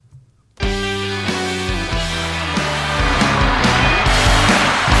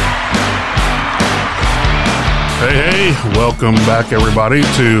Hey, welcome back everybody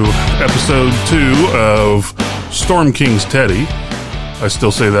to episode 2 of Storm King's Teddy. I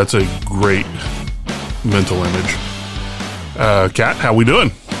still say that's a great mental image. Catt, how we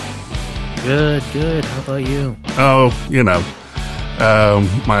doing? Good. How about you? Oh,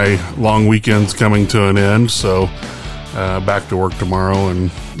 my long weekend's coming to an end, so back to work tomorrow, and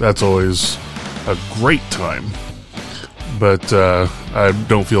that's always a great time. But I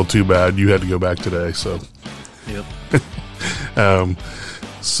don't feel too bad. You had to go back today, so... Yep.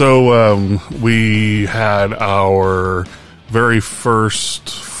 We had our very first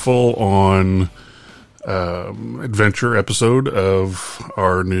full-on adventure episode of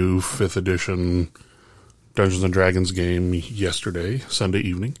our new 5th edition Dungeons & Dragons game yesterday, Sunday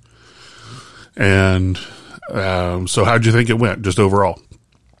evening. And so how'd you think it went, just overall?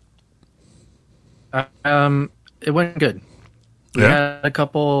 It went good. We had a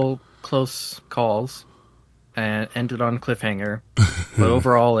couple close calls. And ended on cliffhanger, but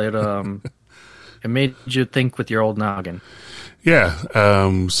overall it made you think with your old noggin. Yeah,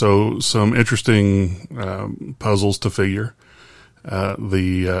 so some interesting puzzles to figure. All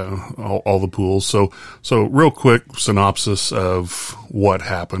the pools. So real quick synopsis of what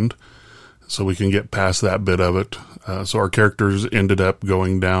happened, so we can get past that bit of it. So our characters ended up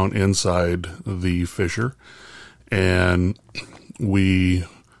going down inside the fissure, and we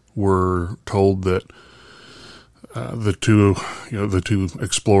were told that. The two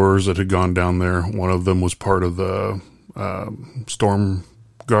explorers that had gone down there, one of them was part of the Storm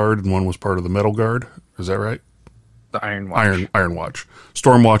Guard and one was part of the Metal Guard. Is that right? The Iron Watch. Iron Watch.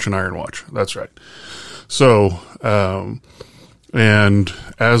 Storm Watch and Iron Watch. That's right. So, and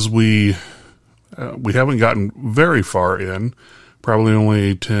as we haven't gotten very far in, probably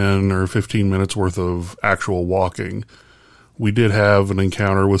only 10 or 15 minutes worth of actual walking, we did have an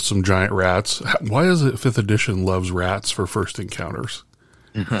encounter with some giant rats. Why is it 5th edition loves rats for first encounters?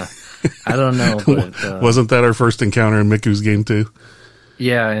 I don't know. But, wasn't that our first encounter in Miku's game too?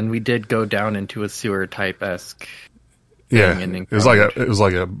 Yeah, and we did go down into a sewer type-esque. Yeah, it was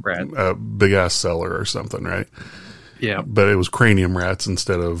like a big ass cellar or something, right? Yeah, but it was cranium rats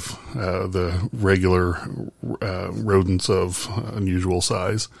instead of the regular rodents of unusual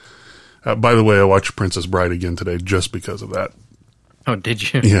size. By the way, I watched Princess Bride again today just because of that. Oh, did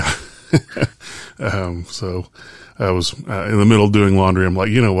you? Yeah. So I was in the middle of doing laundry. I'm like,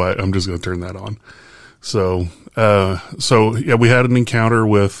 you know what? I'm just going to turn that on. So yeah, we had an encounter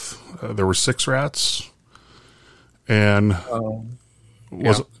with, there were 6 rats, and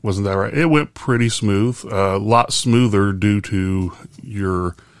wasn't that right? It went pretty smooth, a lot smoother due to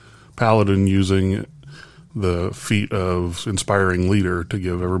your paladin using the feat of Inspiring Leader to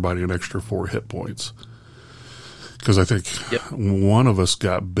give everybody an extra 4 hit points. Because I think one of us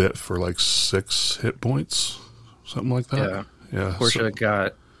got bit for like 6 hit points, something like that. Yeah. Portia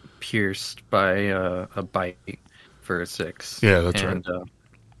got pierced by a bite for 6. Yeah, that's right.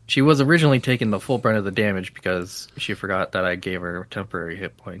 She was originally taking the full brunt of the damage because she forgot that I gave her temporary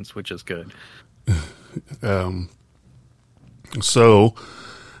hit points, which is good. And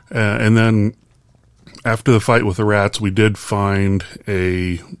then after the fight with the rats, we did find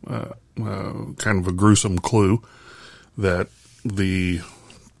a kind of a gruesome clue that the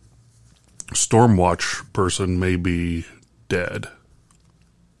Stormwatch person may be dead,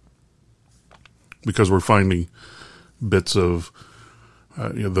 because we're finding bits of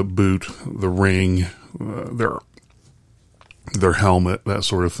the boot, the ring, their helmet, that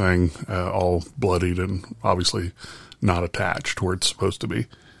sort of thing, all bloodied and obviously not attached where it's supposed to be.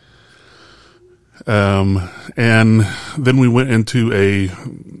 And then we went into a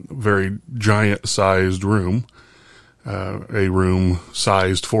very giant-sized room, a room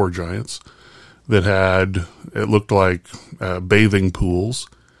sized for giants, that had, it looked like bathing pools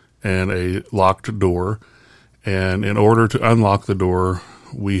and a locked door. And in order to unlock the door,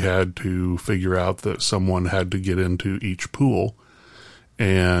 we had to figure out that someone had to get into each pool.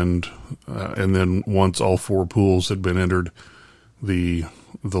 And then once all 4 pools had been entered, the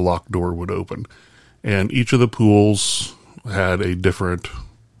locked door would open. And each of the pools had a different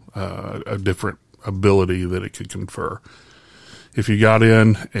ability that it could confer. If you got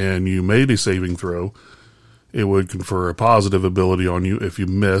in and you made a saving throw, it would confer a positive ability on you. If you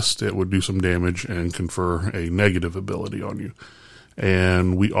missed, it would do some damage and confer a negative ability on you.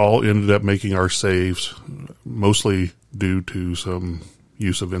 And we all ended up making our saves, mostly due to some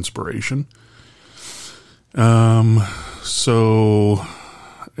use of inspiration.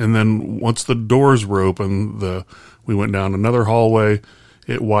 And then once the doors were open, we went down another hallway.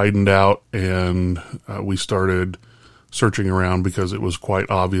 It widened out, and we started searching around because it was quite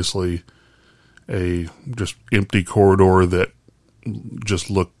obviously a just empty corridor that just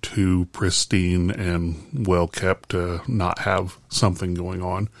looked too pristine and well kept to not have something going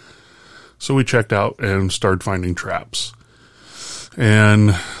on. So we checked out and started finding traps.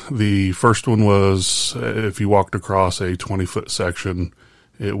 And the first one was if you walked across a 20-foot section,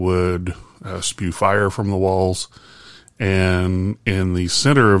 it would spew fire from the walls. And in the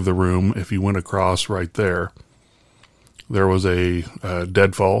center of the room, if you went across right there, there was a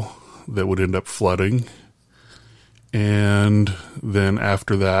deadfall that would end up flooding. And then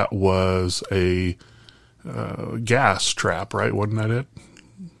after that was a gas trap, right? Wasn't that it?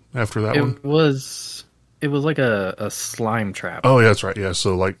 After that one? It was like a slime trap. Oh, yeah, that's right. Yeah,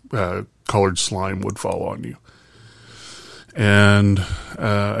 so like colored slime would fall on you. And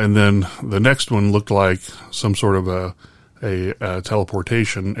then the next one looked like some sort of a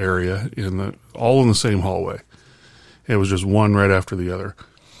teleportation area all in the same hallway. It was just one right after the other.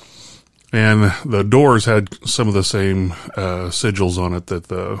 And the doors had some of the same sigils on it that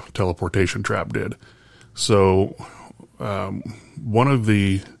the teleportation trap did. So one of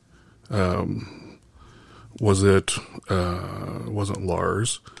the wasn't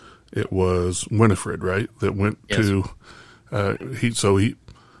Lars, it was Winifred, right? That went to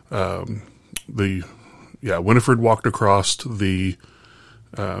Winifred walked across the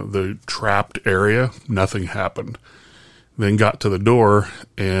trapped area. Nothing happened. Then got to the door,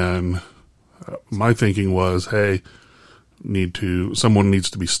 and my thinking was, hey, someone needs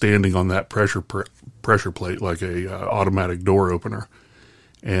to be standing on that pressure plate like a automatic door opener.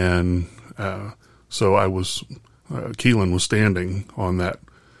 And so Keelan was standing on that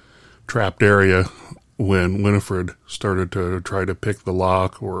trapped area when Winifred started to try to pick the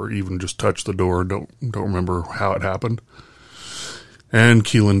lock or even just touch the door. Don't remember how it happened. And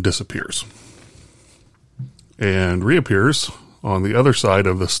Keelan disappears and reappears on the other side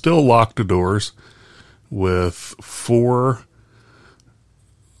of the still locked doors with 4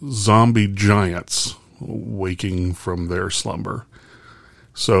 zombie giants waking from their slumber.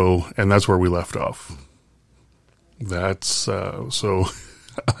 So, and that's where we left off. That's, so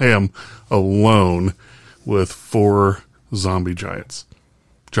I am alone with 4 zombie giants.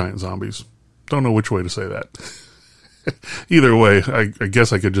 Giant zombies. Don't know which way to say that. Either way, I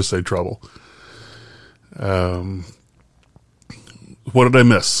guess I could just say trouble. What did I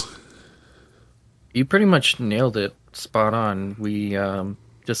miss? You pretty much nailed it spot on. We,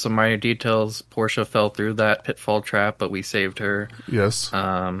 just some minor details. Portia fell through that pitfall trap, but we saved her. Yes.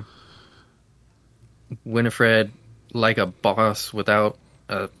 Winifred, like a boss without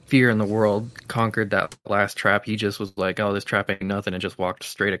a fear in the world, conquered that last trap. He just was like, oh, this trap ain't nothing, and just walked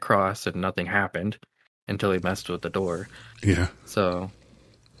straight across, and nothing happened until he messed with the door. Yeah. So,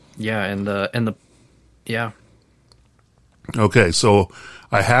 yeah, yeah. Okay, so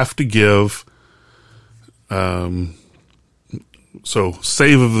I have to give, so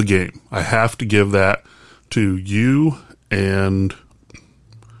save of the game. I have to give that to you, and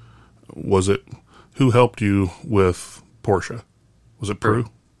who helped you with Portia? Was it Prue?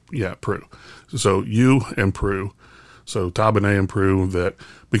 Yeah, Prue. So you and Prue. So Tabane and Prue,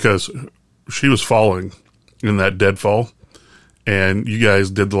 because she was falling in that deadfall, and you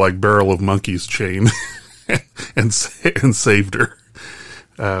guys did the like barrel of monkeys chain and saved her.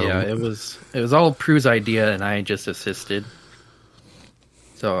 It was all Prue's idea, and I just assisted.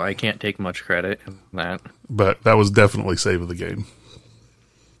 So I can't take much credit in that. But that was definitely save of the game.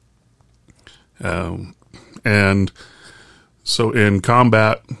 And so in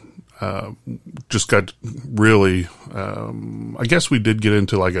combat, just got really, I guess we did get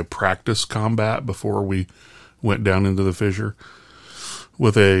into like a practice combat before we went down into the fissure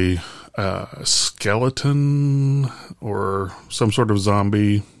with a skeleton or some sort of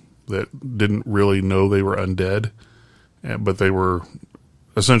zombie that didn't really know they were undead, but they were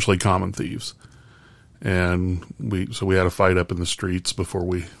essentially common thieves. And we had a fight up in the streets before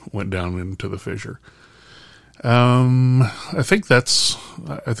we went down into the fissure. I think that's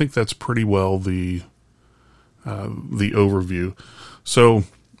pretty well the overview. So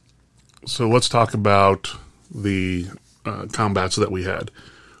let's talk about the combats that we had.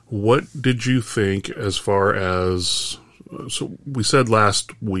 What did you think as far as, so we said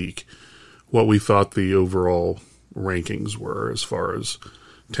last week what we thought the overall rankings were as far as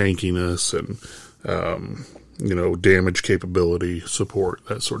tankiness and, damage capability, support,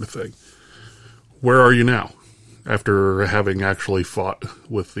 that sort of thing. Where are you now after having actually fought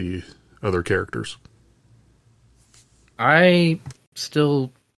with the other characters? I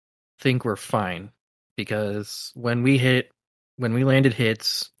still think we're fine because when we landed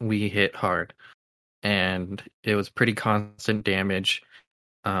hits, we hit hard, and it was pretty constant damage.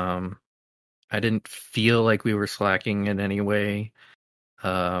 I didn't feel like we were slacking in any way.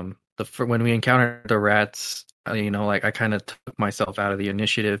 When we encountered the rats, like I kind of took myself out of the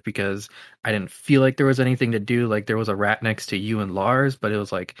initiative because I didn't feel like there was anything to do. Like there was a rat next to you and Lars, but it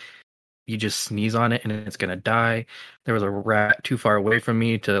was like you just sneeze on it and it's gonna die. There was a rat too far away from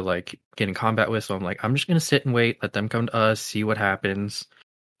me to like get in combat with, so I'm like, I'm just gonna sit and wait, let them come to us, see what happens.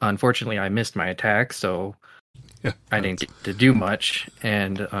 Unfortunately, I missed my attack, so Yeah, I didn't get to do much.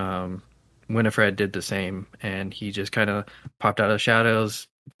 And Winifred did the same, and he just kind of popped out of the shadows,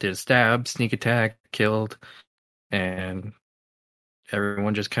 did a stab, sneak attack, killed, and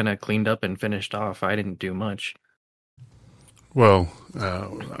everyone just kind of cleaned up and finished off. I didn't do much. Well,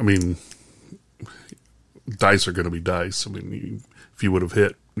 I mean, dice are going to be dice. I mean, if you would have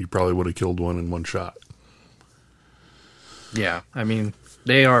hit, you probably would have killed one in one shot. Yeah, I mean,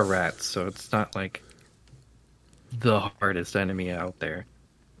 they are rats, so it's not like the hardest enemy out there.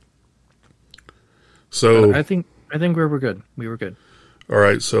 So but I think we were good. We were good. All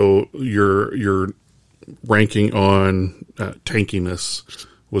right, so your ranking on tankiness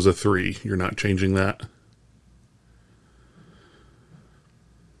was a 3. You're not changing that?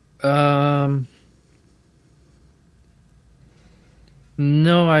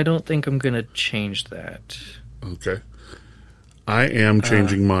 No, I don't think I'm gonna change that. Okay. I am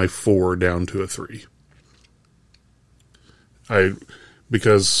changing my 4 down to a 3.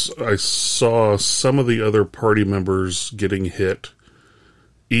 Because I saw some of the other party members getting hit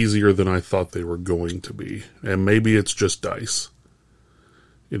easier than I thought they were going to be. And maybe it's just dice.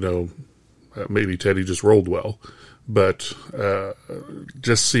 Maybe Teddy just rolled well. But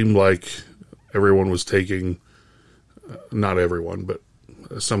just seemed like everyone was taking, not everyone, but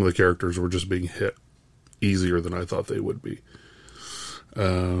some of the characters were just being hit easier than I thought they would be.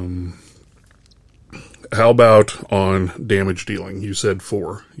 How about on damage dealing? You said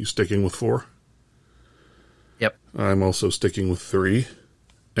 4. You sticking with 4? Yep. I'm also sticking with 3.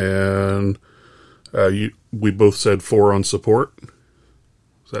 And we both said 4 on support.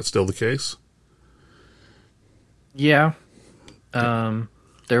 Is that still the case? Yeah. There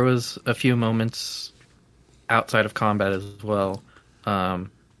was a few moments outside of combat as well.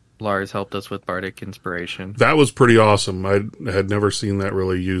 Lars helped us with Bardic Inspiration. That was pretty awesome. I had never seen that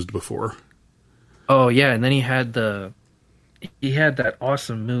really used before. Oh yeah, and then he had that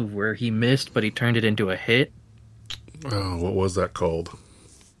awesome move where he missed, but he turned it into a hit. Oh, what was that called?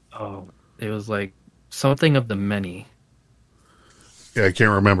 Oh, it was like something of the many. Yeah, I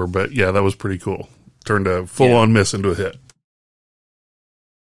can't remember, but yeah, that was pretty cool. Turned a full-on miss into a hit.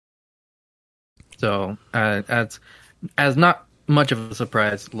 So, as not much of a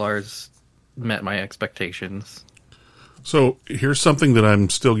surprise, Lars met my expectations. So here's something that I'm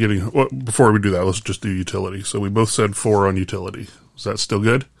still getting. Well, before we do that, let's just do utility. So we both said 4 on utility. Is that still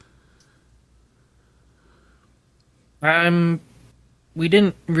good? We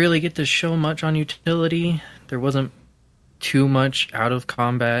didn't really get to show much on utility. There wasn't too much out of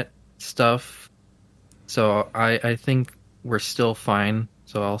combat stuff. So I think we're still fine.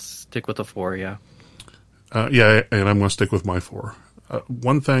 So I'll stick with a 4, yeah. Yeah, and I'm going to stick with my 4.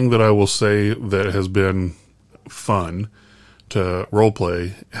 One thing that I will say that has been fun to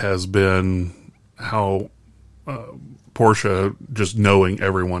roleplay has been how Portia just knowing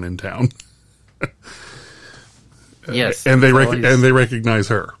everyone in town. Yes, and they recognize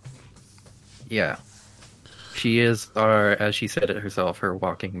her. Yeah, she is our, as she said it herself, her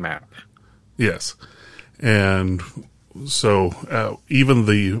walking map. Yes, and so even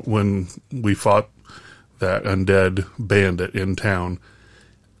when we fought that undead bandit in town,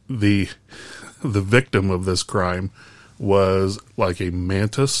 the victim of this crime was like a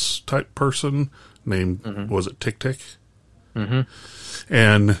mantis type person named, was it Tick Tick? Mm-hmm.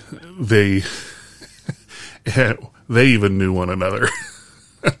 And they even knew one another.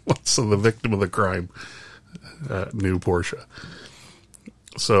 So the victim of the crime knew Portia.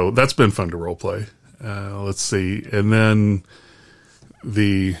 So that's been fun to roleplay. Let's see. And then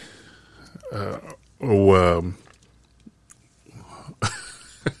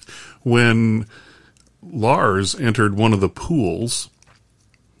when Lars entered one of the pools,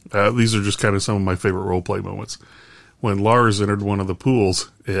 these are just kind of some of my favorite roleplay moments. When Lars entered one of the pools,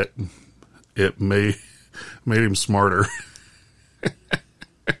 it made him smarter.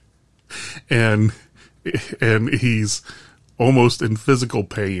 and he's almost in physical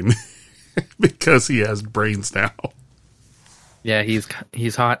pain because he has brains now. Yeah,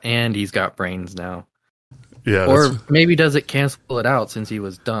 he's hot and he's got brains now. Yeah, or maybe does it cancel it out since he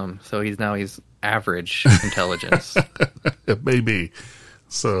was dumb? So he's average intelligence. It may be.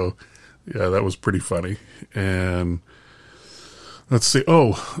 So, yeah, that was pretty funny. And Let's see.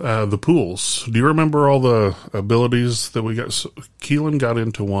 Oh, the pools. Do you remember all the abilities that we got? So Keelan got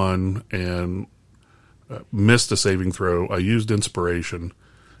into one and missed a saving throw. I used inspiration,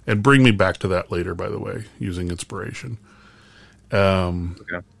 and bring me back to that later. By the way, using inspiration.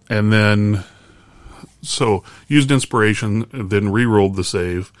 Okay. And then, so used inspiration, then re-rolled the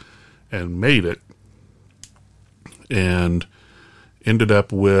save, and made it, and ended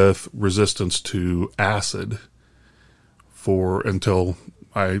up with resistance to acid for until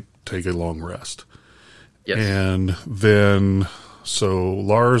I take a long rest. Yes. And then, so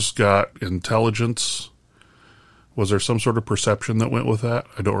Lars got intelligence. Was there some sort of perception that went with that?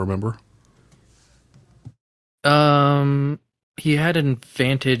 I don't remember. He had an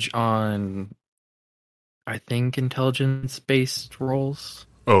advantage on, I think, intelligence-based rolls.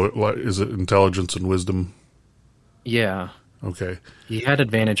 Oh, is it intelligence and wisdom? Yeah. Okay. He had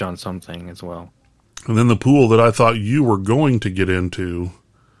advantage on something as well. And then the pool that I thought you were going to get into,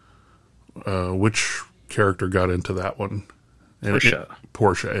 which character got into that one? And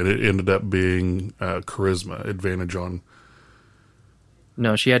Portia. And it ended up being charisma, advantage on...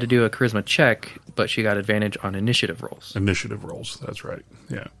 No, she had to do a charisma check, but she got advantage on initiative rolls. Initiative rolls, that's right.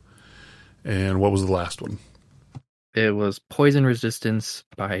 Yeah. And what was the last one? It was poison resistance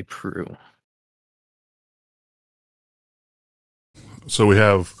by Prue. So we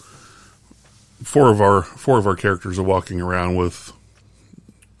have four of our characters are walking around with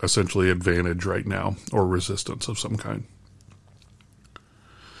essentially advantage right now, or resistance of some kind.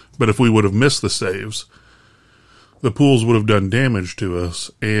 But if we would have missed the saves, the pools would have done damage to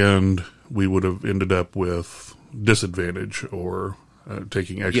us, and we would have ended up with disadvantage or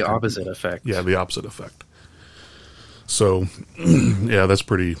taking extra. The opposite effect. Yeah, the opposite effect. So, yeah, that's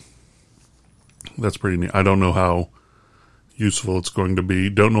pretty neat. I don't know how useful it's going to be.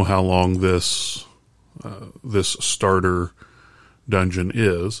 Don't know how long this starter dungeon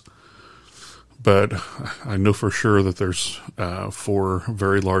is, but I know for sure that there's 4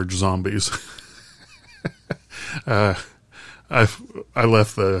 very large zombies. I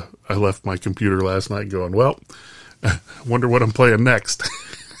left my computer last night going, well, wonder what I'm playing next.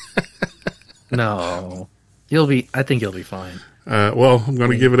 No, I think you'll be fine. Well, I'm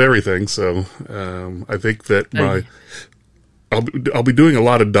going to give it everything. So I think that I'll be doing a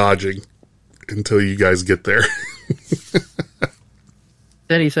lot of dodging until you guys get there.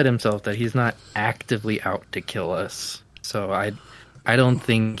 Then he said himself that he's not actively out to kill us. So I don't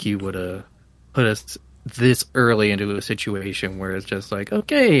think he would have put us this early into a situation where it's just like,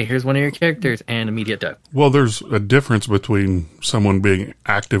 okay, here's one of your characters and immediate death. Well, there's a difference between someone being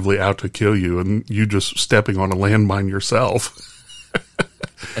actively out to kill you and you just stepping on a landmine yourself.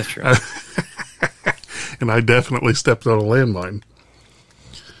 That's true. And I definitely stepped on a landmine.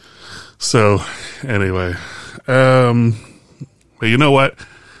 So, anyway, but you know what?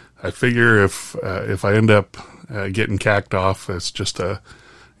 I figure if I end up getting cacked off,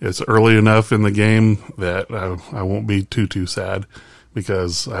 it's early enough in the game that I won't be too sad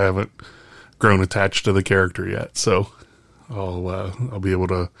because I haven't grown attached to the character yet. So I'll be able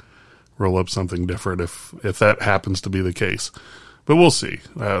to roll up something different if that happens to be the case. But we'll see.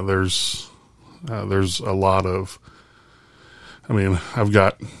 There's a lot of. I mean, I've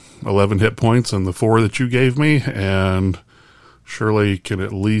got 11 hit points and the 4 that you gave me, and surely can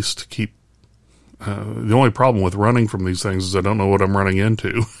at least keep. The only problem with running from these things is I don't know what I'm running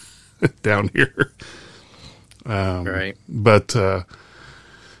into down here. Right. But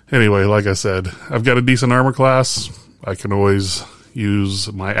anyway, like I said, I've got a decent armor class. I can always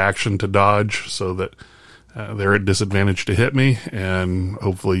use my action to dodge so that they're at disadvantage to hit me, and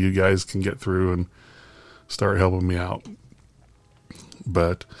hopefully you guys can get through and start helping me out.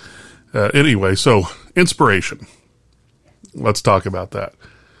 But anyway, so inspiration. Let's talk about that.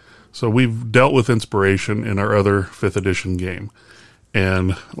 So we've dealt with inspiration in our other 5th edition game.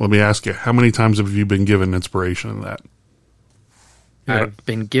 And let me ask you, how many times have you been given inspiration in that? I've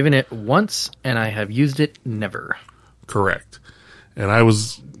been given it once, and I have used it never. Correct. And I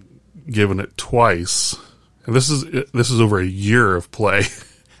was given it twice. And this is over a year of play.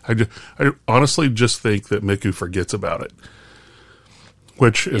 I honestly just think that Miku forgets about it,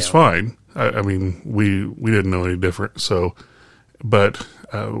 which is fine. I mean, we didn't know any different. So, but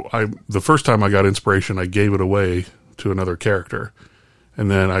the first time I got inspiration, I gave it away to another character, and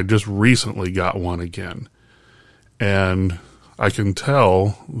then I just recently got one again, and I can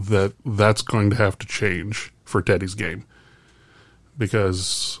tell that that's going to have to change for Teddy's game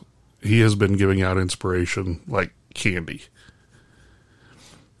because he has been giving out inspiration like candy.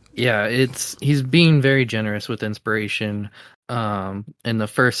 Yeah, he's being very generous with inspiration. In the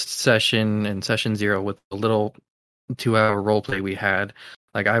first session, in session 0, with the little 2-hour role play we had,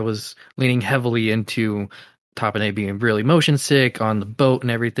 like I was leaning heavily into Tapane being really motion sick on the boat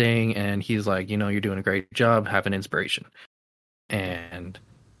and everything, and he's like, you're doing a great job, have an inspiration. And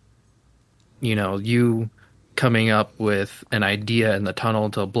you coming up with an idea in the tunnel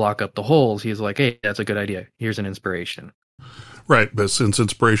to block up the holes, he's like, hey, that's a good idea, here's an inspiration. Right, but since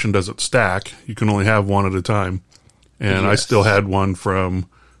inspiration doesn't stack, you can only have one at a time. And Yes. I still had one from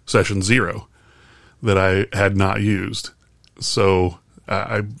session 0 that I had not used. So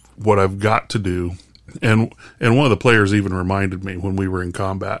what I've got to do, and one of the players even reminded me when we were in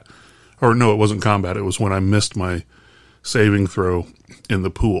combat, or no, it wasn't combat, it was when I missed my saving throw in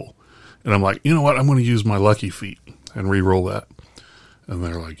the pool. And I'm like, you know what, I'm going to use my lucky feat and re-roll that. And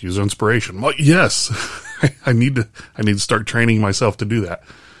they're like, use inspiration. I'm like, yes, I need to start training myself to do that.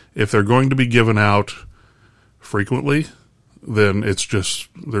 If they're going to be given out frequently, then it's just,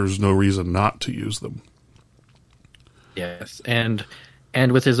 there's no reason not to use them. Yes, and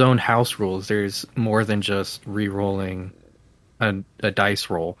with his own house rules, there's more than just re-rolling a dice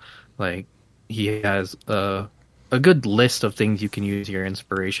roll. Like, he has a good list of things you can use your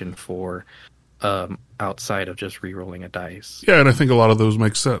inspiration for, outside of just re-rolling a dice. Yeah, and I think a lot of those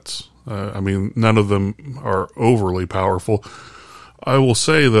make sense. I mean, none of them are overly powerful. I will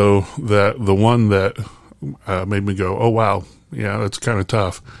say, though, that the one that made me go, oh, wow, yeah, that's kind of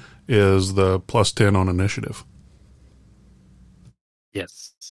tough, is the +10 on initiative.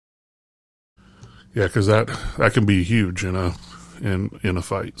 Yes. Yeah, because that can be huge in a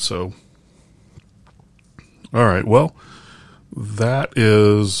fight. So, all right, well, that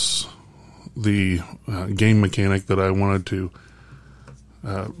is the game mechanic that I wanted to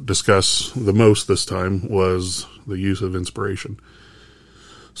discuss the most this time, was the use of inspiration.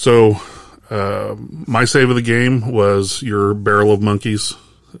 So, my save of the game was your Barrel of Monkeys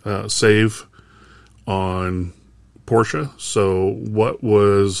save on Portia. So what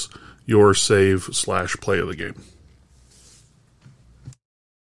was your save / play of the game?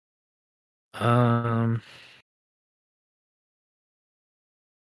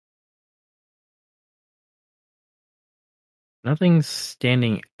 Nothing's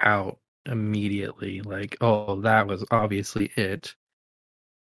standing out immediately. Like, oh, that was obviously it.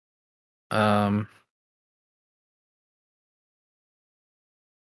 I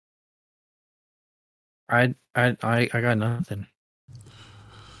got nothing.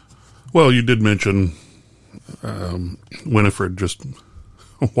 Well, you did mention Winifred just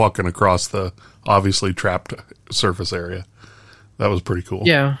walking across the obviously trapped surface area. That was pretty cool.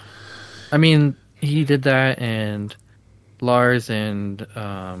 Yeah. I mean, he did that, and Lars and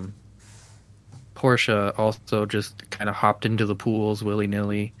Portia also just kind of hopped into the pools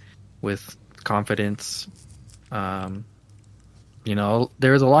willy-nilly with confidence. There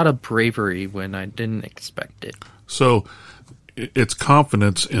was a lot of bravery when I didn't expect it. So it's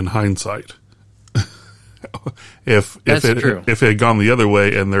confidence in hindsight. If it had gone the other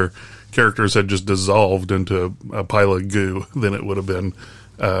way and their characters had just dissolved into a pile of goo, then it would have been,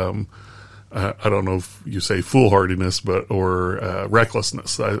 I don't know if you say foolhardiness, or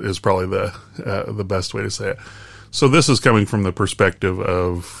recklessness is probably the best way to say it. So this is coming from the perspective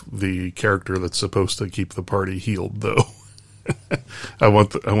of the character that's supposed to keep the party healed, though. I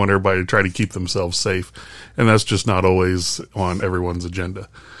want everybody to try to keep themselves safe, and that's just not always on everyone's agenda.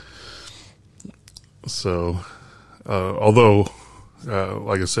 So, although,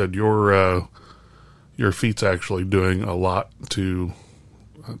 like I said, your feat's actually doing a lot to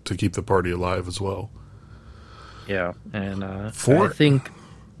keep the party alive as well. Yeah, and I think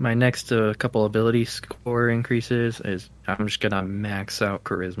my next couple ability score increases is I'm just gonna max out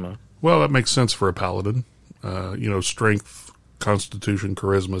charisma. Well, that makes sense for a paladin. Strength, constitution,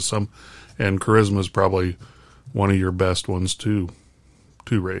 charisma, and charisma is probably one of your best ones to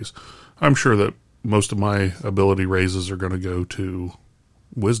raise. I'm sure that most of my ability raises are going to go to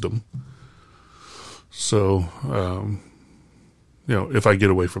wisdom. So, if I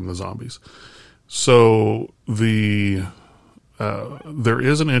get away from the zombies. So there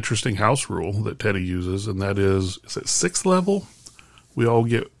is an interesting house rule that Teddy uses, and that is it 6th level? We all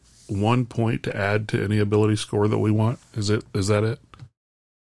get 1 point to add to any ability score that we want. Is that it?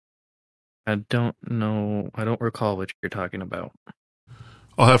 I don't know. I don't recall what you're talking about.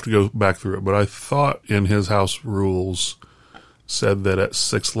 I'll have to go back through it, but I thought in his house rules said that at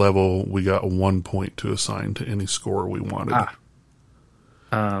 6th level we got 1 point to assign to any score we wanted.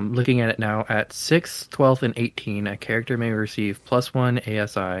 Looking at it now, at 6th, 12th, and 18, a character may receive +1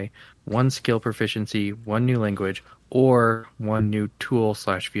 ASI, 1 skill proficiency, 1 new language, or 1 new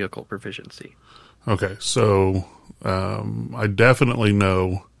tool/vehicle proficiency. Okay, so I definitely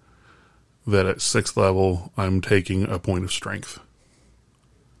know that at 6th level I'm taking a point of strength.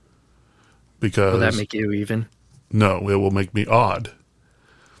 Because Will that make you even? no, it will make me odd.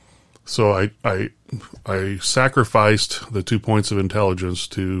 So I sacrificed the 2 points of intelligence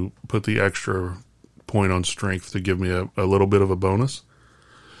to put the extra point on strength to give me a little bit of a bonus.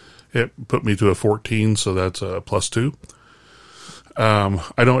 It put me to a 14, so that's a +2.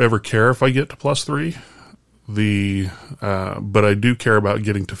 I don't ever care if I get to +3. But I do care about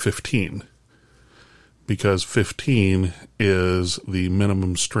getting to 15, because 15 is the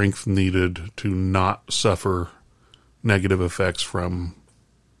minimum strength needed to not suffer negative effects from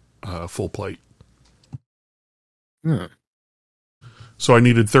full plate. So I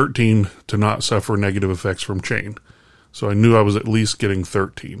needed 13 to not suffer negative effects from chain. So I knew I was at least getting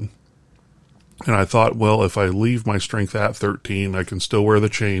 13. And I thought, well, if I leave my strength at 13, I can still wear the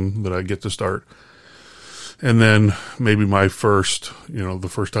chain that I get to start. And then maybe the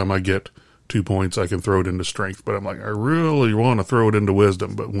first time I get 2 points, I can throw it into strength. But I'm like, I really want to throw it into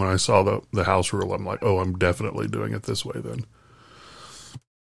wisdom. But when I saw the house rule, I'm like, oh, I'm definitely doing it this way then.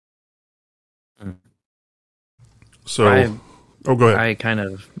 So, go ahead. I kind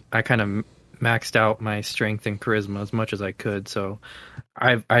of maxed out my strength and charisma as much as I could, so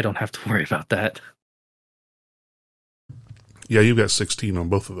I don't have to worry about that. Yeah, you've got 16 on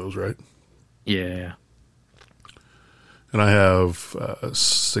both of those, right? Yeah. And I have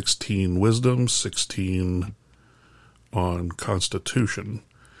 16 wisdom, 16 on constitution,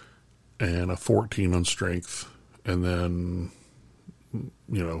 and a 14 on strength. And then,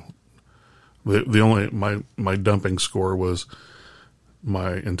 the only my dumping score was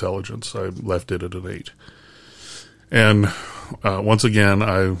my intelligence. I left it at an 8. And once again,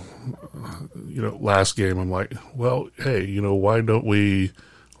 last game I'm like, well, hey, why don't we,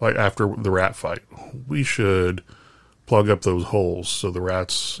 like after the rat fight, we should plug up those holes so the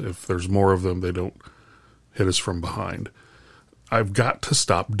rats, if there's more of them, they don't hit us from behind. I've got to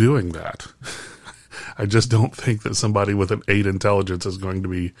stop doing that. I just don't think that somebody with an 8 intelligence is going to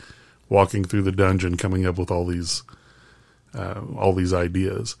be walking through the dungeon coming up with all these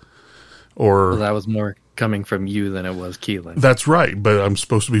ideas. Or that was more coming from you than it was Keelan. That's right, but I'm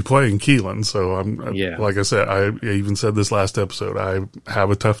supposed to be playing Keelan, so Yeah. Like I said, I even said this last episode, I have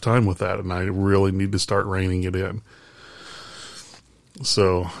a tough time with that, and I really need to start reining it in.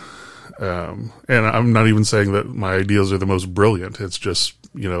 So, and I'm not even saying that my ideas are the most brilliant. It's just,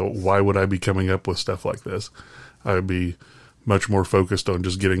 why would I be coming up with stuff like this? I'd be much more focused on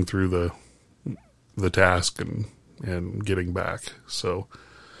just getting through the task and getting back. So,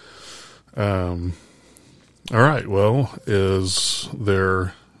 all right. Well, is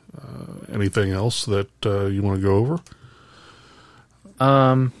there anything else that you want to go over?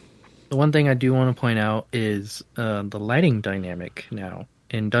 The one thing I do want to point out is the lighting dynamic now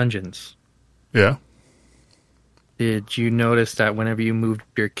in dungeons. Yeah. Did you notice that whenever you moved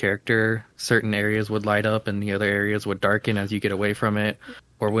your character, certain areas would light up and the other areas would darken as you get away from it?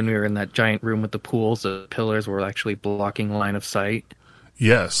 Or when we were in that giant room with the pools, the pillars were actually blocking line of sight?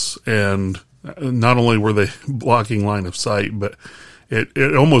 Yes, and not only were they blocking line of sight, but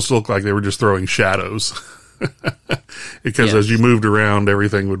it almost looked like they were just throwing shadows. Because Yes. as you moved around,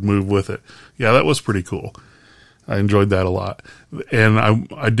 everything would move with it. Yeah, that was pretty cool. I enjoyed that a lot. And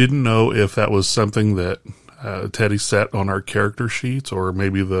I didn't know if that was something that Teddy set on our character sheets, or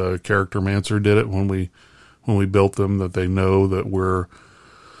maybe the character mancer did it when we built them, that they know that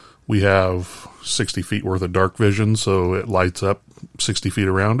we have 60 feet worth of dark vision, so it lights up 60 feet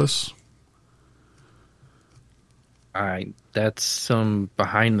around us. All right, that's some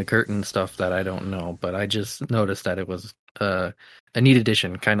behind the curtain stuff that I don't know, but I just noticed that it was a neat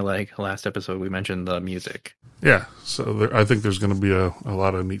addition, kind of like last episode we mentioned the music. Yeah, so I think there's going to be a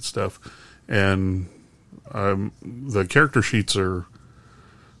lot of neat stuff. And the character sheets are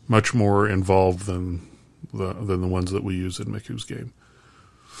much more involved than the ones that we use in Miku's game.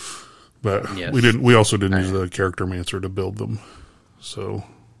 But Yes. we also didn't use the character mancer to build them. So,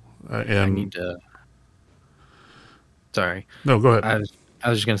 and I need to... Sorry. No, go ahead. I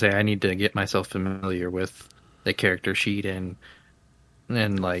was just going to say I need to get myself familiar with the character sheet, and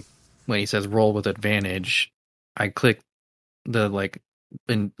like when he says roll with advantage, I click the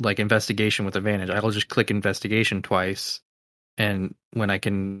investigation with advantage. I'll just click investigation twice, and when I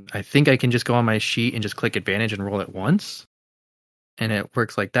think I can just go on my sheet and just click advantage and roll it once, and it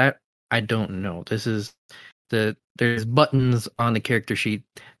works like that. I don't know. There's buttons on the character sheet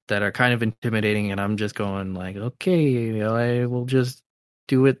that are kind of intimidating, and I'm just going like, okay, I will just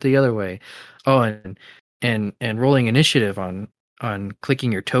do it the other way. Oh, and rolling initiative on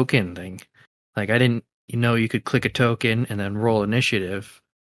clicking your token thing. Like I didn't you could click a token and then roll initiative,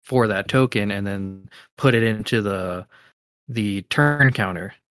 for that token and then put it into the turn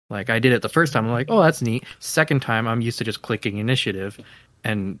counter. Like I did it the first time, I'm like, oh, that's neat. Second time, I'm used to just clicking initiative,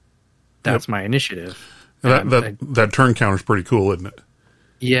 and that's my initiative. That turn counter is pretty cool, isn't it?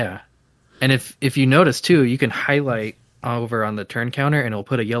 Yeah, and if you notice too, you can highlight over on the turn counter, and it'll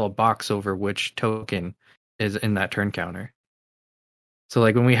put a yellow box over which token is in that turn counter. So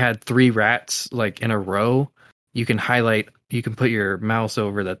like when we had 3 rats like in a row, you can put your mouse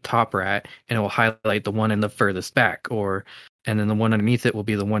over the top rat, and it will highlight the one in the furthest back, and then the one underneath it will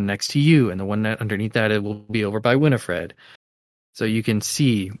be the one next to you, and the one underneath that it will be over by Winifred. So you can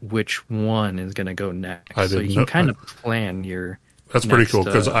see which one is going to go next. So you can kind of plan your. That's pretty cool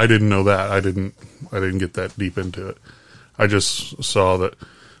because I didn't know that. I didn't get that deep into it. I just saw that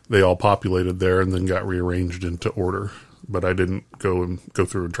they all populated there and then got rearranged into order, but I didn't go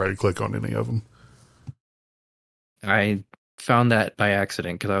through and try to click on any of them. I found that by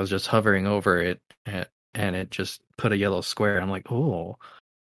accident because I was just hovering over it, and it just put a yellow square. I'm like, oh.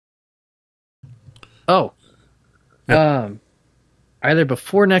 Yep. Either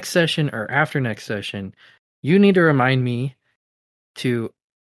before next session or after next session, you need to remind me to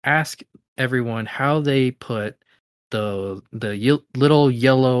ask everyone how they put the little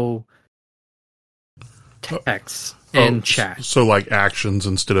yellow text in chat. So like actions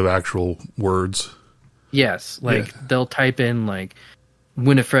instead of actual words. Yes, they'll type in like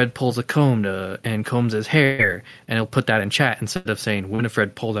Winifred pulls a comb and combs his hair, and he'll put that in chat instead of saying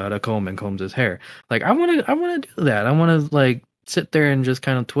Winifred pulled out a comb and combs his hair. Like I want to do that. I want to like sit there and just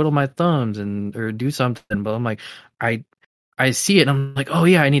kind of twiddle my thumbs or do something. But I'm like, I see it and I'm like, oh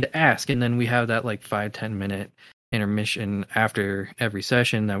yeah, I need to ask. And then we have that like 5-10 minute intermission after every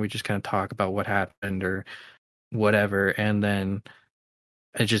session that we just kind of talk about what happened or whatever, and then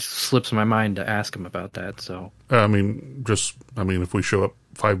it just slips my mind to ask him about that. So if we show up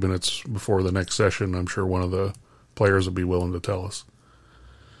 5 minutes before the next session, I'm sure one of the players will be willing to tell us.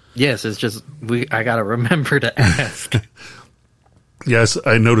 Yes, it's just I gotta remember to ask. Yes,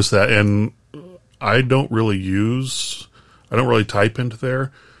 I noticed that, and I don't really type into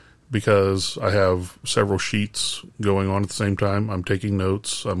there because I have several sheets going on at the same time. I'm taking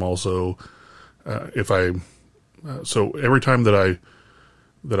notes. I'm also so every time that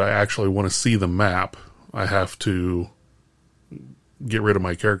I actually want to see the map, I have to get rid of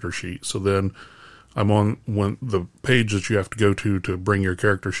my character sheet. So then I'm on when the page that you have to go to bring your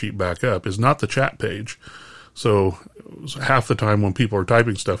character sheet back up is not the chat page. So half the time when people are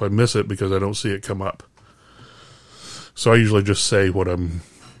typing stuff, I miss it because I don't see it come up. So I usually just say what I'm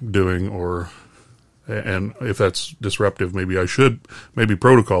doing, and if that's disruptive, maybe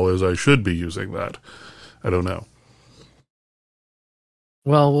protocol is I should be using that. I don't know.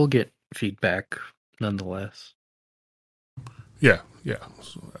 Well, we'll get feedback nonetheless. Yeah.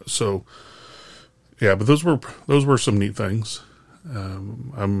 So yeah, but those were some neat things.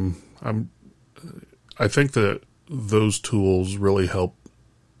 I think that those tools really help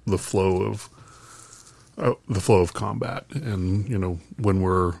the flow of combat, and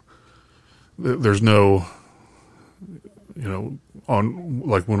when there's no, on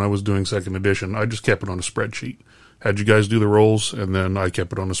like when I was doing second edition, I just kept it on a spreadsheet. Had you guys do the rolls, and then I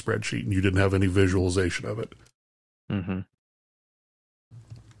kept it on a spreadsheet, and you didn't have any visualization of it. Mm-hmm.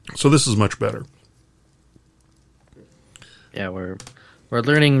 So this is much better. Yeah, we're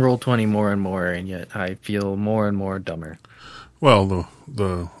learning Roll20 more and more, and yet I feel more and more dumber. Well,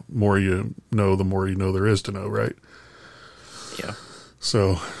 the more you know, the more you know there is to know, right? Yeah.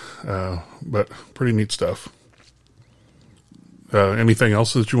 So, but pretty neat stuff. Anything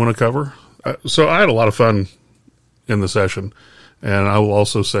else that you want to cover? So I had a lot of fun in the session, and I will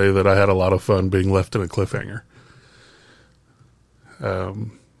also say that I had a lot of fun being left in a cliffhanger. I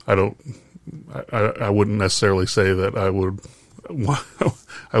wouldn't necessarily say that I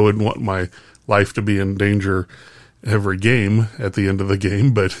wouldn't want my life to be in danger every game at the end of the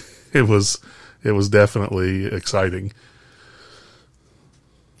game, but it was definitely exciting.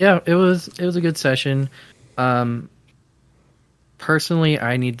 Yeah, it was a good session. Personally,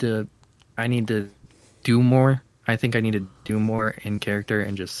 I need to do more. I think I need to do more in character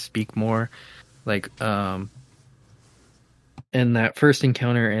and just speak more. Like in that first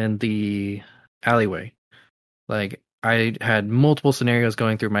encounter in the alleyway, like I had multiple scenarios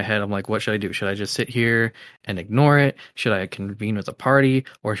going through my head. I'm like, what should I do? Should I just sit here and ignore it? Should I convene with a party?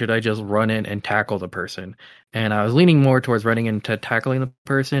 Or should I just run in and tackle the person? And I was leaning more towards running into tackling the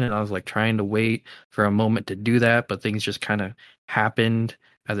person, and I was like trying to wait for a moment to do that, but things just kind of happened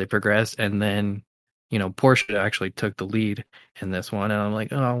as they progressed. And then, Portia actually took the lead in this one, and I'm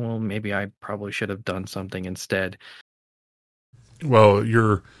like, oh, well, maybe I probably should have done something instead. Well,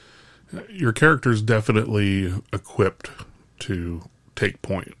 your character's definitely equipped to take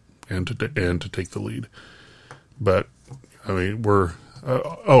point and to take the lead. But I mean, we're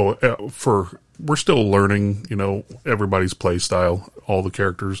still learning, everybody's play style, all the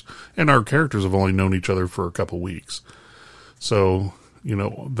characters, and our characters have only known each other for a couple weeks. So,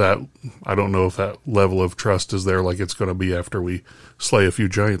 that I don't know if that level of trust is there like it's going to be after we slay a few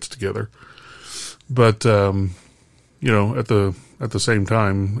giants together. But at the same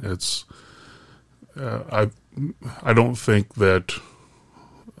time, it's I don't think that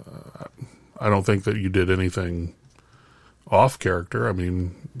you did anything off character. I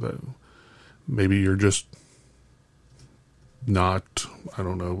mean, maybe you're just not, I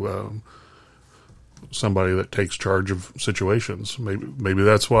don't know, somebody that takes charge of situations. Maybe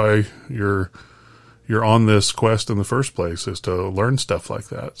that's why you're on this quest in the first place, is to learn stuff like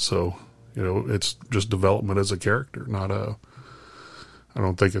that. So, it's just development as a character, I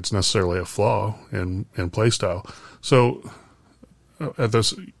don't think it's necessarily a flaw in play style. So at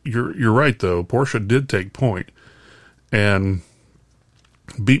this, you're right though. Portia did take point and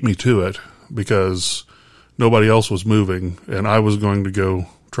beat me to it because nobody else was moving, and I was going to go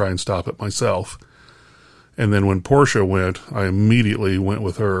try and stop it myself. And then when Portia went, I immediately went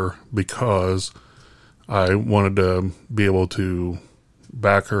with her because I wanted to be able to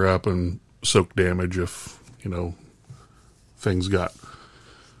back her up and soak damage if, things got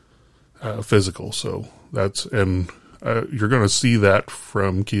physical. So you're going to see that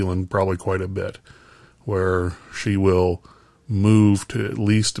from Keelan probably quite a bit, where she will move to at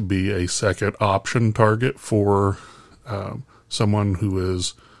least be a second option target for someone who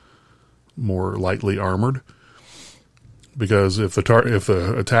is more lightly armored. Because if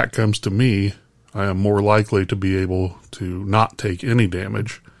the attack comes to me, I am more likely to be able to not take any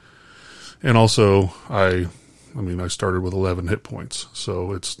damage. And also, I started with 11 hit points,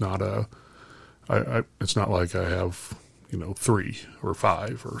 so it's not it's not like I have 3 or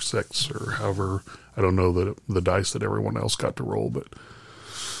 5 or 6 or however. I don't know the dice that everyone else got to roll, but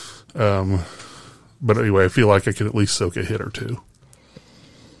anyway, I feel like I can at least soak a hit or two.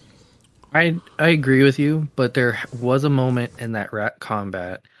 I agree with you, but there was a moment in that rat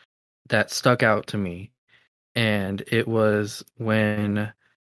combat that stuck out to me, and it was when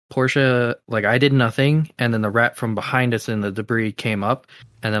Portia, I did nothing, and then the rat from behind us in the debris came up,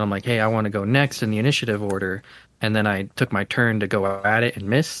 and then I'm like, hey, I want to go next in the initiative order, and then I took my turn to go at it and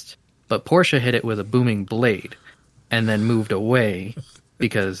missed, but Portia hit it with a booming blade, and then moved away,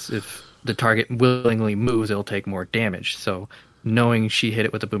 because if the target willingly moves, it'll take more damage. So knowing she hit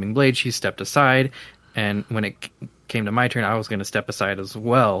it with a booming blade, she stepped aside, and when it came to my turn, I was going to step aside as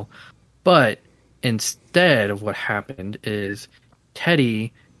well. But instead of what happened is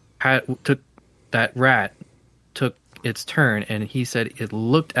Teddy took its turn, and he said it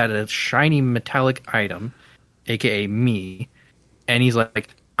looked at a shiny metallic item, aka me, and he's like,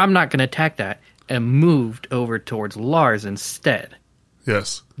 I'm not going to attack that, and moved over towards Lars instead.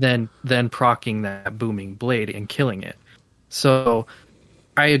 Yes. Then proccing that booming blade and killing it. So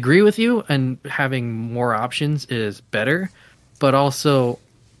I agree with you, and having more options is better, but also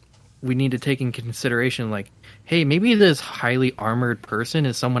we need to take in consideration, hey, maybe this highly armored person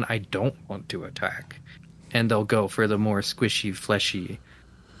is someone I don't want to attack, and they'll go for the more squishy, fleshy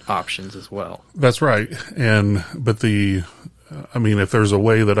options as well. That's right. But if there's a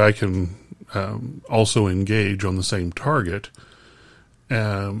way that I can also engage on the same target,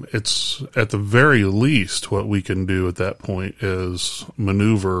 it's at the very least what we can do at that point is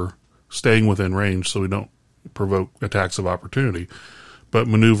maneuver, staying within range so we don't provoke attacks of opportunity, but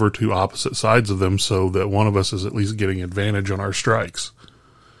maneuver to opposite sides of them so that one of us is at least getting advantage on our strikes.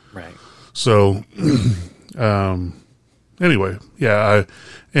 Right. So, anyway, yeah,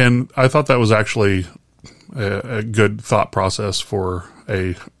 I thought that was actually a good thought process for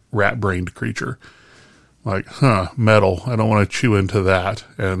a rat-brained creature. Metal, I don't want to chew into that.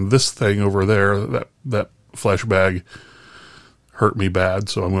 And this thing over there, that flesh bag hurt me bad,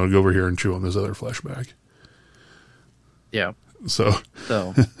 so I'm going to go over here and chew on this other flesh bag. Yeah. So,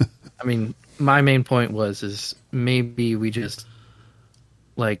 my main point is maybe we just,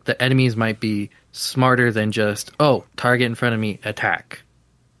 the enemies might be smarter than just, target in front of me, attack.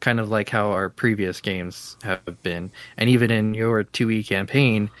 Kind of like how our previous games have been. And even in your 2E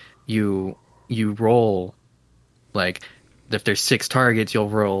campaign, you roll, if there's 6 targets, you'll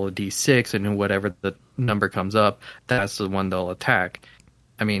roll a d6, and whatever the number comes up, that's the one they'll attack.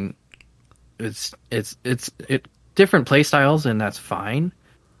 It's different play styles, and that's fine,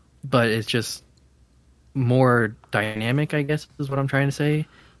 but it's just more dynamic, I guess, is what I'm trying to say,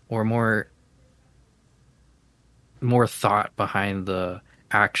 or more more thought behind the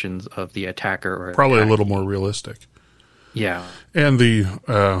actions of the attacker or probably a attackee. little more realistic. Yeah. And the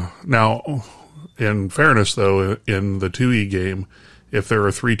now, in fairness, though, in the 2E game, if there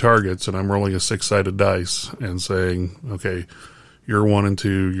are 3 targets and I'm rolling a 6-sided dice and saying, okay, you're 1 and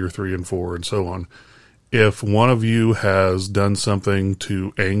 2, you're 3 and 4, and so on. If one of you has done something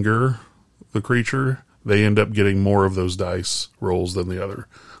to anger the creature, they end up getting more of those dice rolls than the other.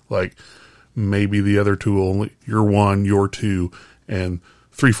 Like, maybe the other two only, you're 1, you're 2, and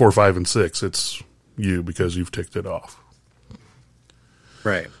 3, 4, 5, and 6, it's you because you've ticked it off.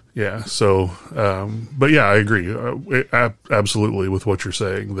 Right. Yeah, so, but yeah, I agree absolutely with what you're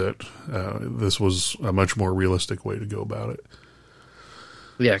saying, that this was a much more realistic way to go about it.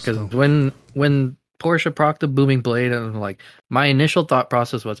 Yeah, because when Portia procced the Booming Blade, and like, my initial thought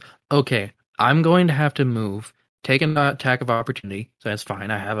process was, okay, I'm going to have to move, take an attack of opportunity, so that's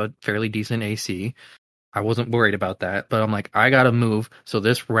fine. I have a fairly decent AC. I wasn't worried about that, but I'm like, I gotta move, so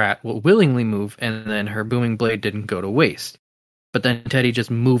this rat will willingly move, and then her Booming Blade didn't go to waste. But then Teddy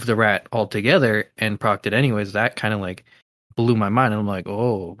just moved the rat altogether and procced it anyways. That kind of like blew my mind. And I'm like,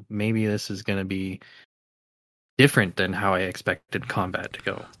 oh, maybe this is going to be different than how I expected combat to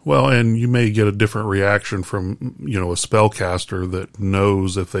go. Well, and you may get a different reaction from, a spellcaster that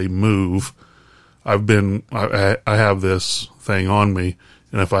knows if they move, I have this thing on me,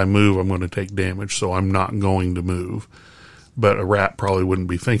 and if I move, I'm going to take damage, so I'm not going to move. But a rat probably wouldn't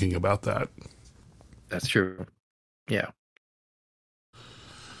be thinking about that. That's true. Yeah.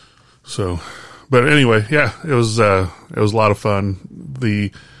 So, but anyway, yeah, it was a lot of fun.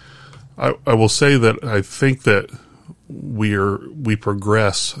 I will say that I think that we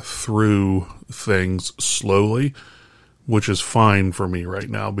progress through things slowly, which is fine for me right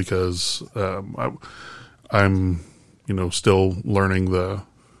now because I'm still learning the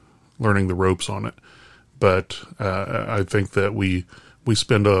ropes on it. But I think that we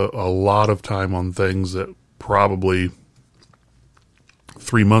spend a lot of time on things that probably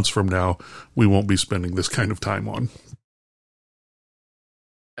 3 months from now, we won't be spending this kind of time on.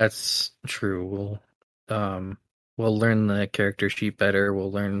 That's true. We'll learn the character sheet better.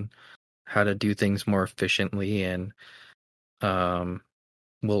 We'll learn how to do things more efficiently, and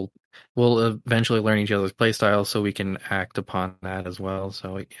we'll eventually learn each other's playstyles so we can act upon that as well.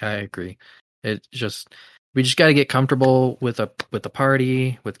 So I agree. We just got to get comfortable with the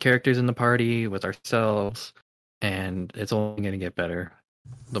party, with characters in the party, with ourselves, and it's only going to get better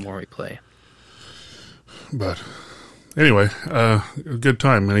the more we play. But anyway, good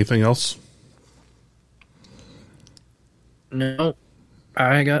time. Anything else? No,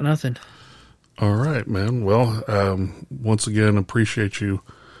 I got nothing. All right, man. Well, once again, appreciate you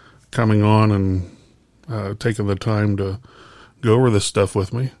coming on and taking the time to go over this stuff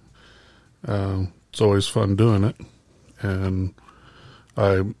with me. It's always fun doing it, and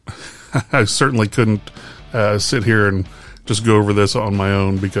I certainly couldn't sit here and just go over this on my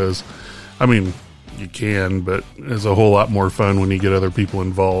own because, I mean, you can, but it's a whole lot more fun when you get other people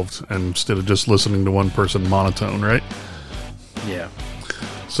involved and instead of just listening to one person monotone, right? Yeah.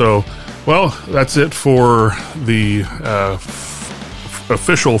 So, well, that's it for the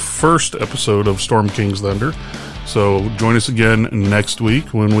official first episode of Storm King's Thunder. So join us again next week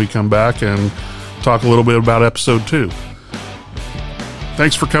when we come back and talk a little bit about episode 2.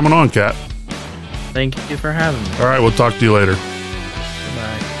 Thanks for coming on, Catt. Thank you for having me. All right, we'll talk to you later.